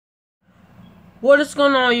What is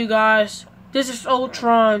going on, you guys? This is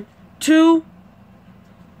Ultron 2.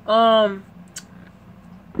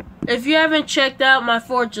 If you haven't checked out my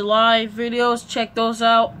 4th of July videos, check those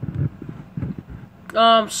out.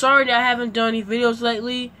 Sorry that I haven't done any videos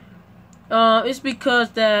lately. It's because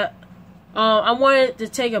that I wanted to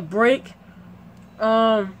take a break.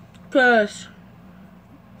 Cause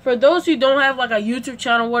for those who don't have like a YouTube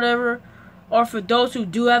channel, whatever, or for those who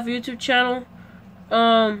do have a YouTube channel,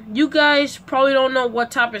 you guys probably don't know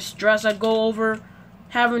what type of stress I go over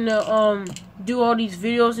having to do all these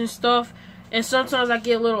videos and stuff. And sometimes I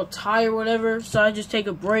get a little tired, whatever, so I just take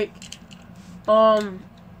a break. And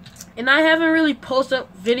I haven't really posted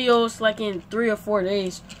videos like in 3 or 4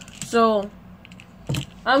 days. So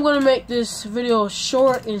I'm gonna make this video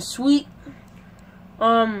short and sweet.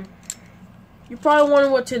 You're probably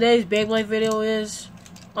wondering what today's Beyblade video is.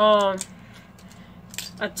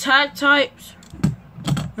 Attack types,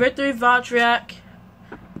 Victory Valtryek,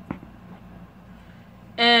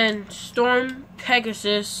 and Storm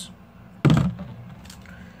Pegasus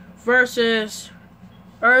versus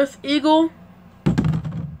Earth Eagle.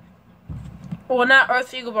 Well, not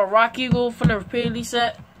Earth Eagle, but Rock Eagle from the Repeatedly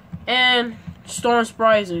set, and Storm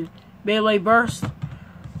Sprising, Beyblade Burst.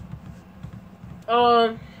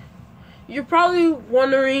 You're probably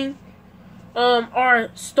wondering, are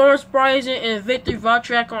Storm Sprising and Victory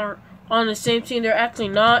Valtryek are on the same team? They're actually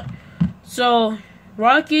not. So,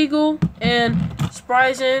 Rock Eagle and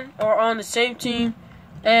Sprising are on the same team,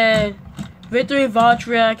 and Victory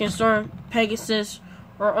Valtryek and Storm Pegasus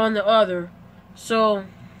are on the other. So,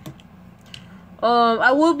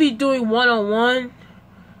 I will be doing one-on-one.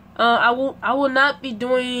 I will not be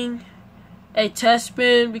doing a test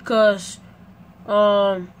spin because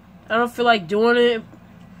I don't feel like doing it.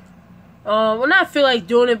 Well, not feel like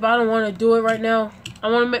doing it, but I don't want to do it right now. I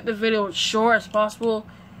want to make the video as short as possible.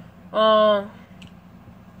 Cause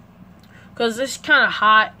it's kind of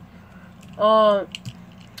hot.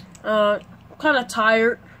 Kind of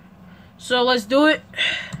tired. So let's do it.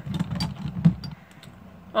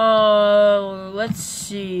 Let's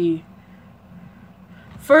see.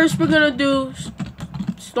 First, we're gonna do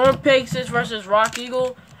Storm Pegasus versus Rock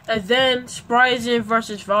Eagle, and then Sprising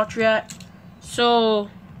versus Valtryek. So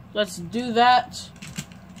let's do that.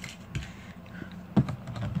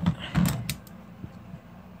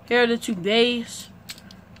 Here are the 2 bays,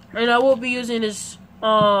 and I will be using this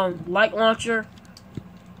light launcher.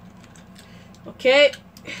 Okay,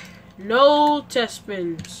 no test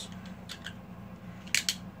spins.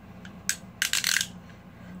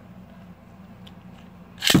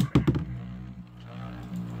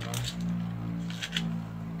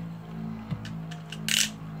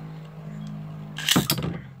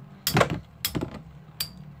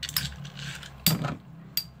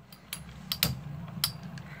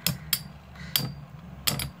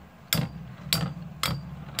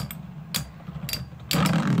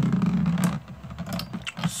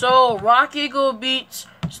 So, Rock Eagle beats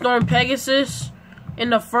Storm Pegasus in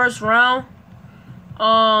the first round.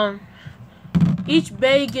 Each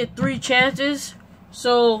bay get 3 chances.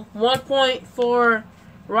 So, 1 point for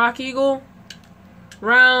Rock Eagle.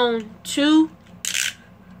 Round 2.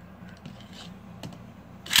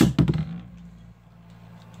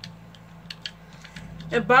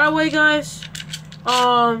 And by the way, guys,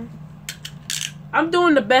 I'm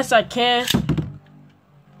doing the best I can.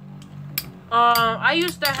 I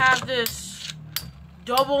used to have this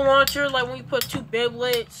double launcher, like when you put 2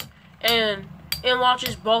 Beyblades and it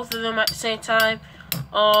launches both of them at the same time.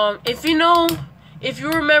 If you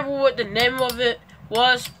remember what the name of it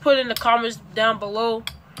was, put in the comments down below,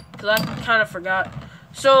 because I kind of forgot.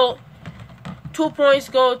 So, 2 points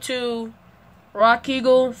go to Rock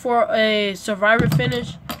Eagle for a survivor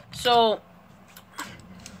finish. So,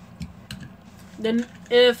 then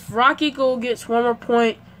if Rock Eagle gets 1 more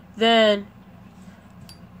point, then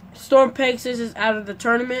Storm Pegasus is out of the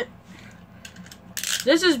tournament.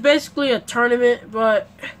 This is basically a tournament, but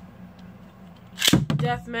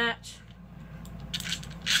death match.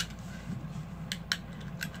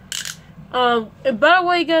 And by the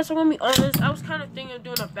way, guys, I'm gonna be honest. I was kind of thinking of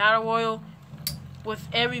doing a battle royal with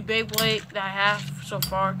every Beyblade that I have so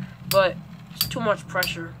far, but it's too much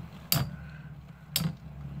pressure.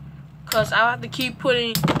 Cause I have to keep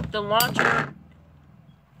putting the launcher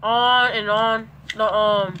on and on the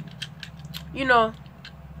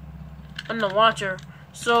on the launcher.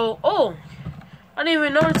 So I didn't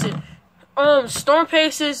even notice it. Storm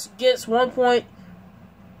Pegasus gets 1 point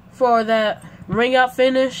for that ring out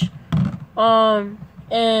finish.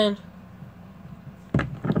 And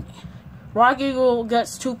Rock Eagle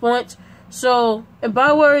gets 2 points. So, and by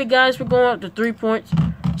the way, guys, we're going up to 3 points.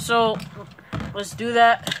 So, let's do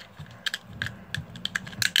that.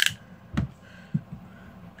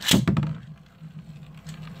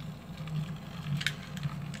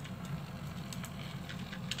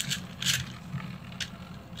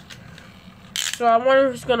 So I wonder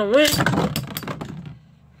who's gonna win.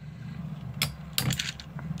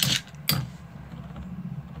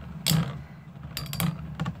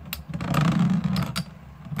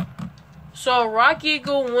 So Rock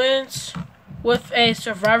Eagle wins with a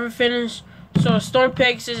survivor finish. So Storm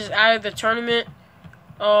Pegasus is out of the tournament.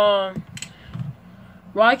 Rock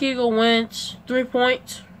Eagle wins 3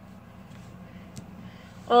 points.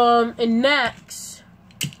 And next,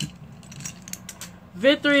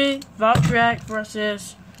 Victory Valtrak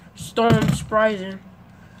versus Storm Spryzen.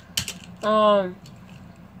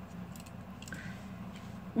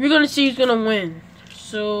 We're gonna see who's gonna win.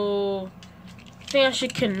 So I think I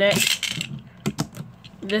should connect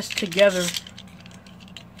this together.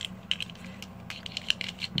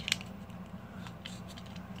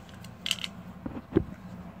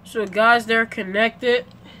 So guys, they're connected.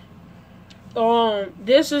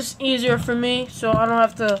 This is easier for me, so I don't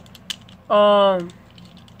have to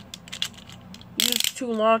use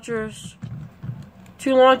 2 launchers.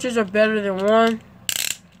 2 launchers are better than 1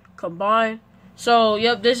 combined. So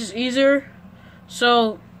yep, this is easier.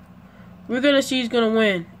 So we're gonna see who's gonna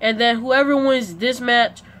win, and then whoever wins this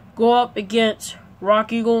match go up against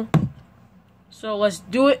Rock Eagle. So let's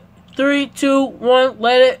do it. 3, 2, 1,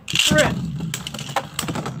 let it rip.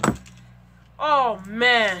 Oh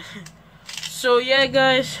man. So yeah,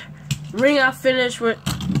 guys, ring out finish for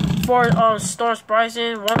Storm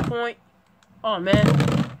Spryzen, 1 point. Oh man.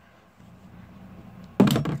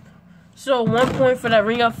 So 1 point for that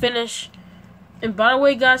ring out finish. And by the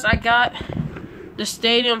way, guys, I got the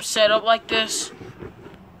stadium set up like this.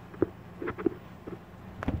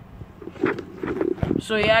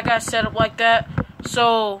 So yeah, I got set up like that.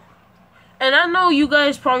 So, and I know you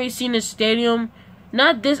guys probably seen the stadium,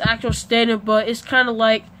 not this actual stadium, but it's kind of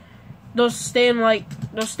like those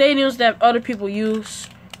stadiums that other people use.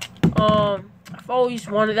 I've always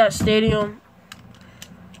wanted that stadium.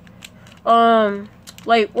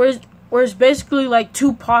 Like where it's basically like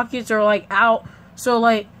 2 pockets are like out, so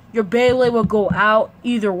like your Beyblade will go out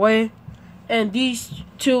either way, and these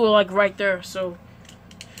 2 are like right there. So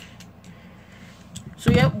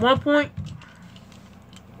yeah, 1 point.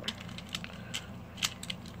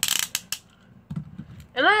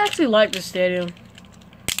 And I actually like the stadium.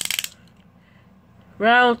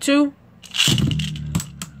 Round 2.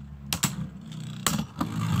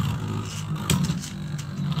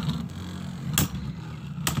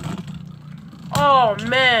 Oh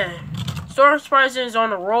man, Storm Spryzen is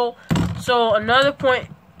on a roll. So another point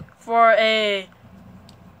for a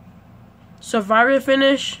survivor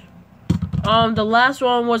finish. The last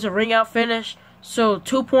one was a ring out finish. So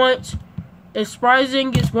 2 points. If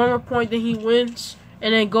Spryzen gets 1 more point, then he wins,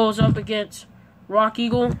 and then goes up against Rock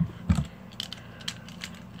Eagle.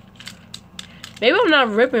 Maybe I'm not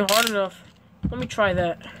ripping hard enough. Let me try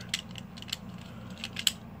that.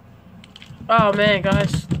 Oh man,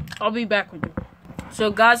 guys, I'll be back with you. So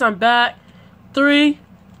guys, I'm back. 3,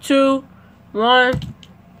 2, 1,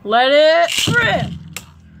 let it rip.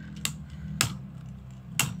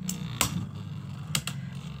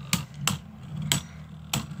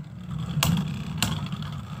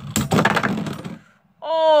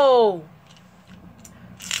 Oh,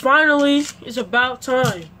 finally, it's about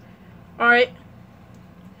time. Alright,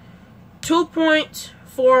 2 points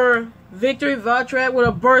for Victory Valtrak with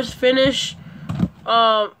a burst finish.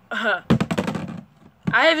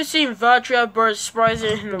 I haven't seen Valtrak burst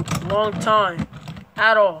Spryzen in a long time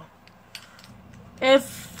at all. And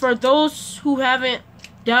for those who haven't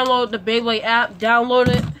downloaded the Beyblade app, download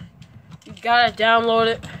it. You gotta download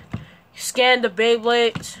it. Scan the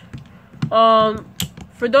Beyblades. For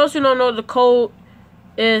those who don't know, the code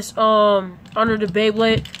is under the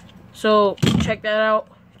Beyblade. So check that out.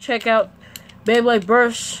 Check out Beyblade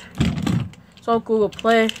Burst. It's on Google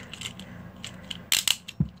Play.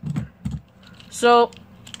 So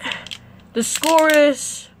the score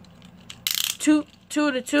is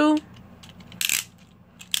 2-2.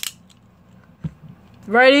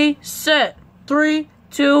 Ready, set, 3,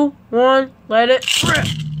 2, 1, let it rip.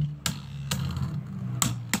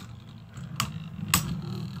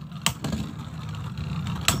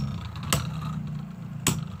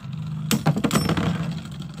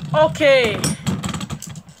 Okay,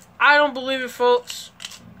 I don't believe it, folks.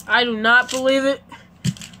 I do not believe it.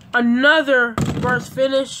 Another burst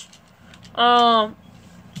finish. The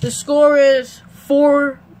score is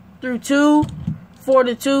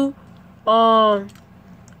 4-2.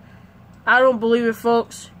 I don't believe it,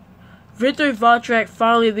 folks. Victory Valtrak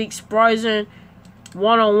finally beats Spryzen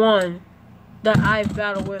one-on-one that I've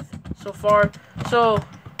battled with so far. So,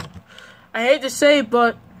 I hate to say it,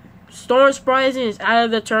 but Storm Spryzen is out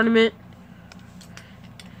of the tournament.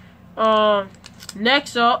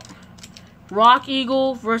 Next up, Rock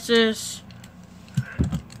Eagle versus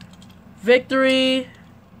Victory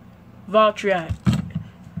Valtrak.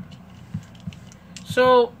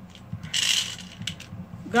 So,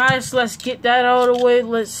 guys, let's get that out of the way.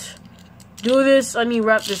 Let's do this. I need to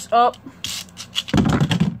wrap this up.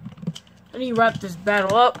 I need to wrap this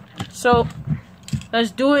battle up. So,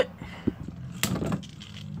 let's do it.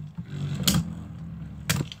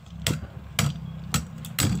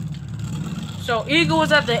 So, Eagle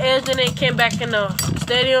was at the edge and then came back in the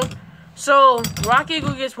stadium. So, Rock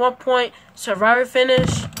Eagle gets 1 point. Survivor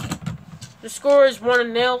finish. The score is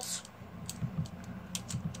 1-0.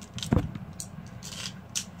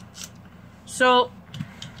 So,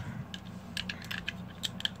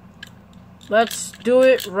 let's do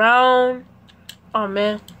it. Round. Oh,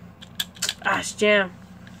 man. It's jam.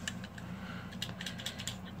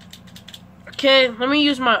 Okay, let me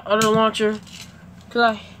use my other launcher.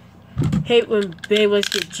 Because I hate when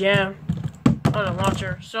Beyblades get jammed on the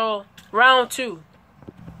launcher. So, round 2.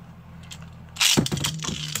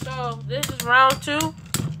 So, this is round 2.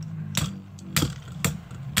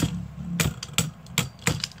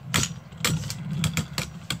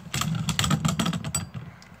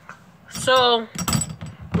 So,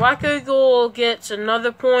 Rock Eagle gets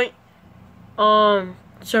another point.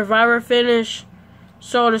 Survivor finish.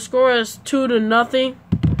 So, the score is 2-0.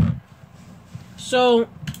 So,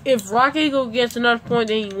 if Rock Eagle gets another point,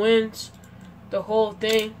 then he wins the whole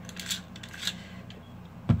thing.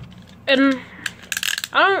 And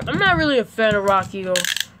I'm not really a fan of Rock Eagle.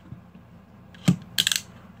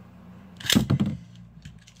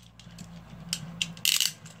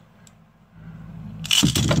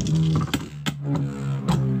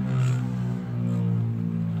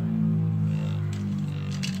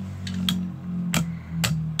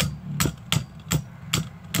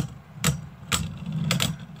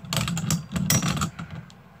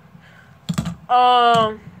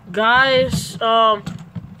 Guys, I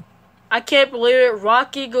can't believe it.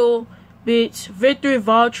 Rock Eagle beats Victory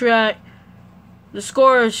Valtrak. The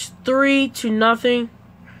score is 3-0.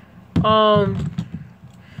 I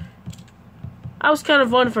was kind of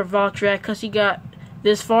voting for Valtrak because he got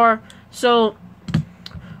this far. So,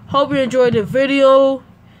 hope you enjoyed the video.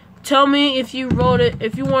 Tell me if you wrote it,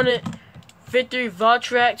 if you wanted Victory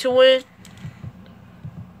Valtrak to win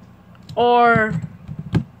or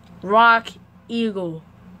Rock Eagle.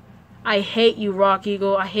 I hate you, Rock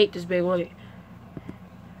Eagle. I hate this Beyblade.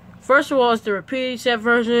 First of all, it's the repeating set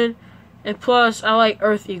version, and plus, I like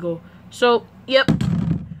Earth Eagle. So, yep.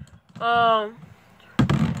 Plus,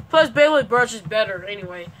 Beyblade Burst is better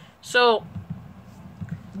anyway. So,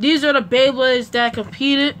 these are the Beyblades that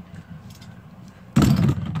competed.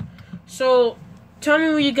 So, tell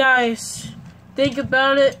me what you guys think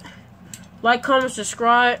about it. Like, comment,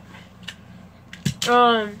 subscribe.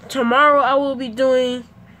 Tomorrow I will be doing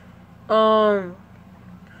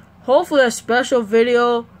hopefully a special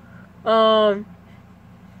video.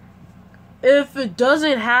 If it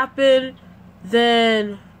doesn't happen,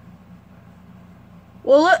 then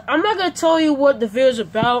I'm not gonna tell you what the video is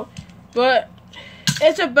about, but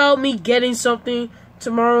it's about me getting something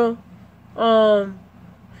tomorrow.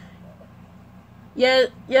 Yeah,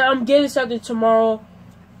 I'm getting something tomorrow,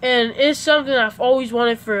 and it's something I've always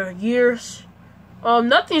wanted for years.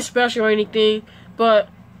 Nothing special or anything, but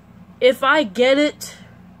if I get it,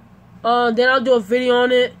 then I'll do a video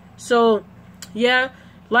on it. So, yeah,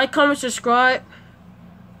 like, comment, subscribe.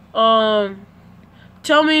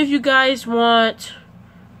 Tell me if you guys want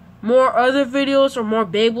more other videos or more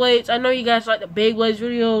Beyblades. I know you guys like the Beyblades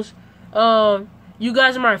videos. You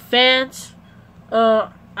guys are my fans.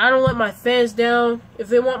 I don't let my fans down. If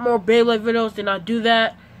they want more Beyblade videos, then I'll do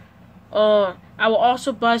that. I will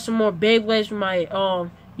also buy some more Beyblades with my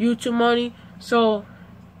YouTube money. So,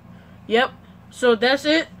 yep. So that's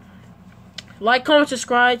it. Like, comment,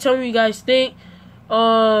 subscribe. Tell me what you guys think.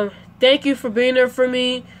 Thank you for being there for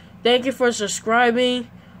me. Thank you for subscribing.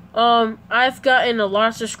 I've gotten a lot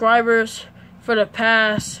of subscribers for the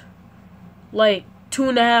past like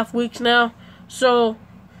 2.5 weeks now. So,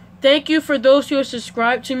 thank you for those who have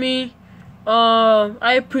subscribed to me.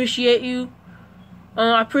 I appreciate you.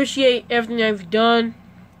 I appreciate everything that you've done.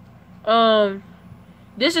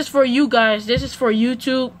 This is for you guys. This is for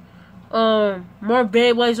YouTube. More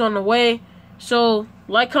Beyblades on the way. So,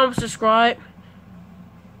 like, comment, subscribe.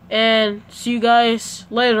 And see you guys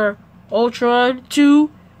later. Ultron 2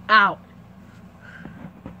 out.